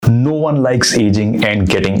No one likes aging and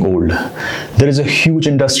getting old. There is a huge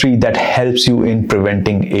industry that helps you in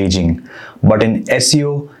preventing aging, but in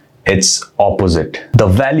SEO, it's opposite. The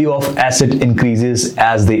value of asset increases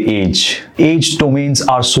as they age. Aged domains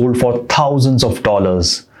are sold for thousands of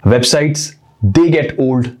dollars. Websites, they get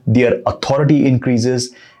old, their authority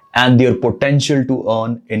increases, and their potential to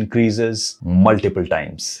earn increases multiple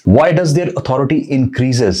times. Why does their authority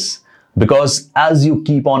increases? Because as you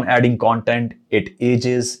keep on adding content, it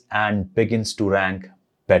ages and begins to rank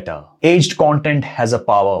better. Aged content has a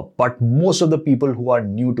power, but most of the people who are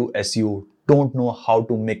new to SEO don't know how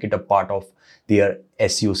to make it a part of their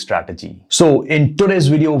SEO strategy. So in today's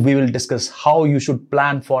video, we will discuss how you should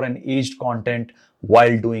plan for an aged content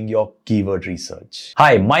while doing your keyword research.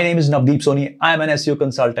 Hi, my name is Navdeep Soni. I am an SEO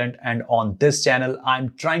consultant, and on this channel,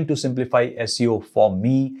 I'm trying to simplify SEO for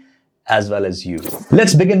me as well as you.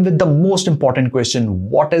 Let's begin with the most important question.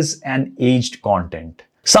 What is an aged content?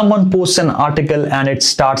 Someone posts an article and it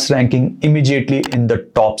starts ranking immediately in the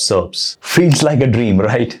top SERPs. Feels like a dream,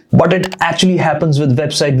 right? But it actually happens with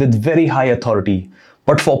websites with very high authority.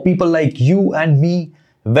 But for people like you and me,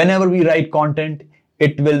 whenever we write content,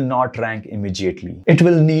 it will not rank immediately. It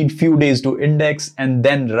will need few days to index and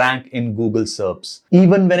then rank in Google SERPs.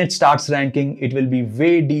 Even when it starts ranking, it will be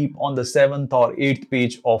way deep on the 7th or 8th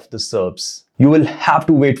page of the SERPs. You will have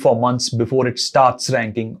to wait for months before it starts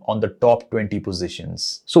ranking on the top 20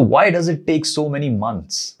 positions. So why does it take so many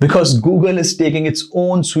months? Because Google is taking its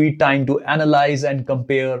own sweet time to analyze and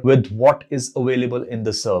compare with what is available in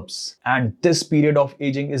the SERPs. And this period of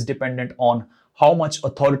aging is dependent on how much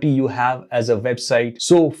authority you have as a website.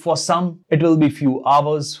 So for some, it will be few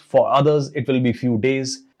hours, for others, it will be few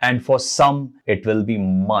days, and for some, it will be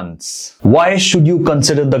months. Why should you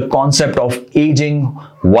consider the concept of aging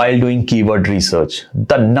while doing keyword research?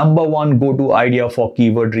 The number one go-to idea for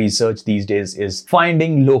keyword research these days is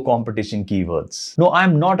finding low competition keywords. No,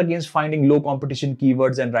 I'm not against finding low competition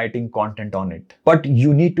keywords and writing content on it, but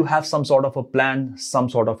you need to have some sort of a plan, some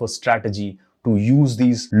sort of a strategy to use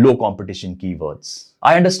these low competition keywords.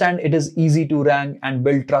 I understand it is easy to rank and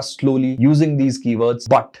build trust slowly using these keywords,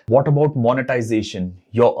 but what about monetization,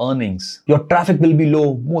 your earnings? Your traffic will be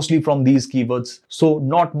low, mostly from these keywords, so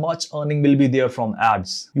not much earning will be there from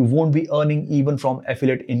ads. You won't be earning even from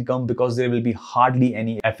affiliate income because there will be hardly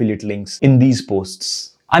any affiliate links in these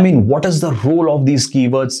posts. I mean, what is the role of these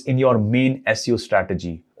keywords in your main SEO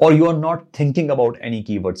strategy? Or you are not thinking about any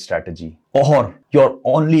keyword strategy? Or your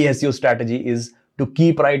only SEO strategy is to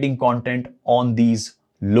keep writing content on these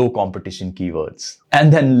low competition keywords.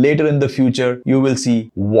 And then later in the future, you will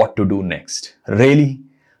see what to do next. Really?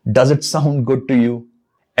 Does it sound good to you?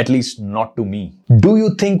 At least not to me. Do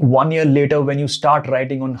you think 1 year later, when you start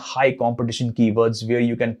writing on high competition keywords where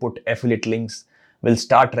you can put affiliate links, will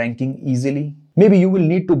start ranking easily? Maybe you will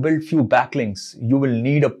need to build few backlinks. You will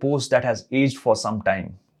need a post that has aged for some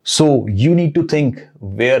time. So you need to think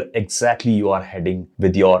where exactly you are heading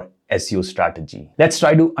with your SEO strategy. Let's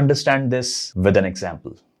try to understand this with an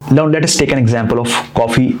example. Now let us take an example of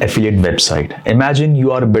coffee affiliate website. Imagine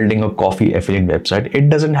you are building a coffee affiliate website. It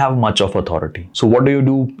doesn't have much of authority. So what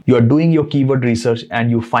do? You are doing your keyword research and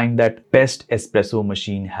you find that best espresso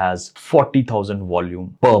machine has 40,000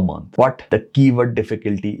 volume per month. But the keyword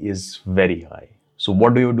difficulty is very high. So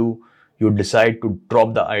what do? You decide to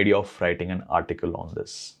drop the idea of writing an article on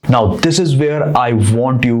this. Now, this is where I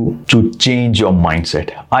want you to change your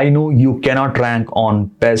mindset. I know you cannot rank on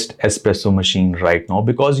best espresso machine right now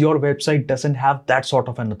because your website doesn't have that sort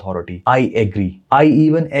of an authority. I agree. I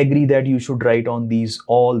even agree that you should write on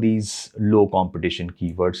all these low competition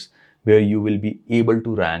keywords where you will be able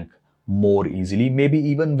to rank more easily, maybe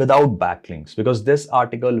even without backlinks, because this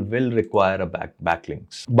article will require a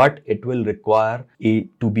backlinks, but it will require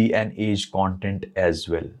to be an aged content as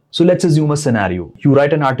well. So let's assume a scenario. You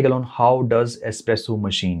write an article on how does espresso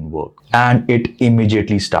machine work and it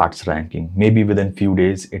immediately starts ranking. Maybe within few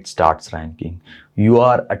days it starts ranking. You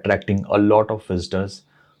are attracting a lot of visitors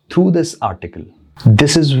through this article.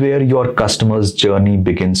 This is where your customer's journey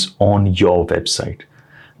begins on your website.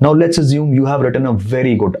 Now let's assume you have written a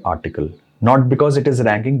very good article, not because it is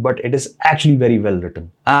ranking, but it is actually very well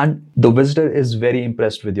written. And the visitor is very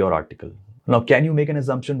impressed with your article. Now, can you make an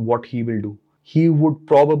assumption what he will do? He would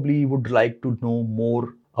probably like to know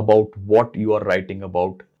more about what you are writing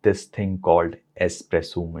about this thing called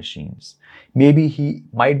espresso machines. Maybe he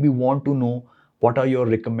might want to know what are your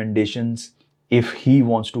recommendations if he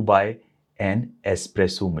wants to buy an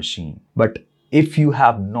espresso machine. But if you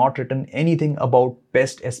have not written anything about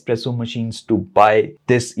best espresso machines to buy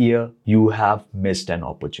this year, you have missed an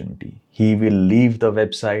opportunity. He will leave the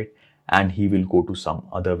website and he will go to some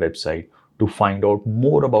other website to find out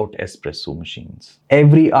more about espresso machines.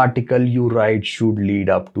 Every article you write should lead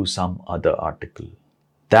up to some other article.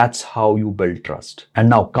 That's how you build trust. And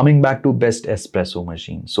now coming back to best espresso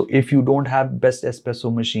machine. So if you don't have best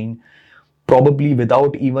espresso machine, probably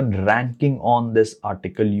without even ranking on this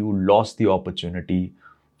article, you lost the opportunity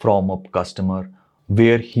from a customer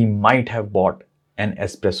where he might have bought an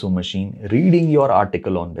espresso machine reading your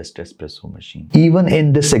article on best espresso machine. Even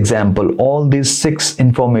in this example, all these 6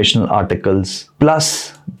 informational articles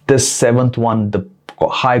plus this 7th one, the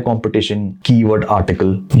high competition keyword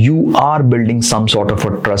article, you are building some sort of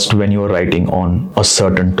a trust when you're writing on a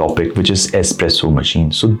certain topic, which is espresso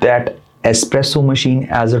machine. So that espresso machine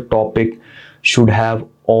as a topic should have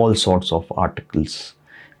all sorts of articles,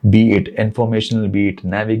 be it informational, be it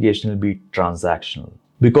navigational, be it transactional,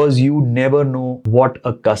 because you never know what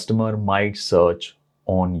a customer might search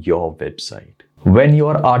on your website. When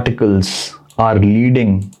your articles are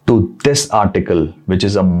leading to this article, which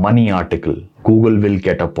is a money article, Google will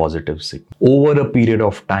get a positive signal. Over a period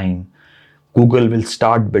of time, Google will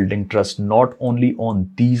start building trust not only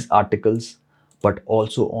on these articles, but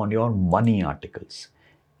also on your money articles.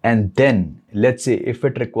 And then let's say if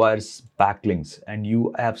it requires backlinks and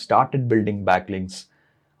you have started building backlinks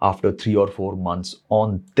after 3 or 4 months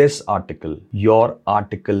on this article, your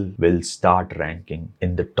article will start ranking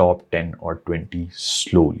in the top 10 or 20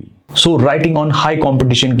 slowly. So writing on high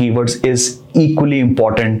competition keywords is equally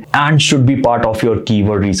important and should be part of your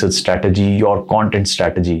keyword research strategy, your content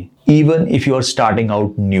strategy. Even if you're starting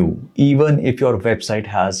out new, even if your website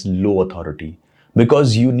has low authority,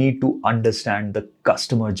 because you need to understand the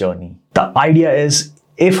customer journey. The idea is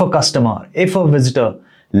if a visitor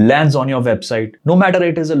lands on your website, no matter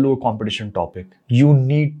it is a low competition topic, you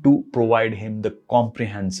need to provide him the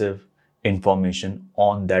comprehensive information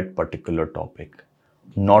on that particular topic,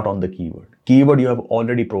 not on the keyword. Keyword you have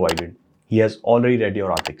already provided. He has already read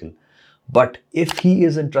your article. But if he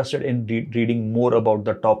is interested in reading more about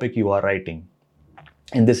the topic you are writing,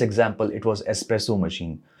 in this example, it was espresso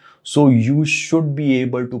machine. So you should be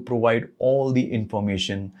able to provide all the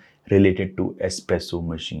information related to espresso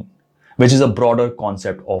machine, which is a broader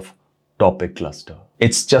concept of topic cluster.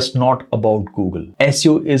 It's just not about Google.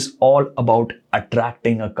 SEO is all about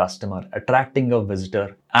attracting a customer, attracting a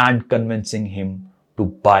visitor, and convincing him to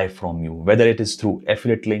buy from you, whether it is through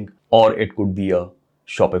affiliate link or it could be a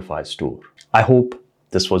Shopify store. I hope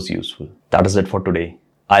this was useful. That is it for today.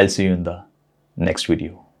 I'll see you in the next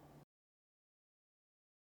video.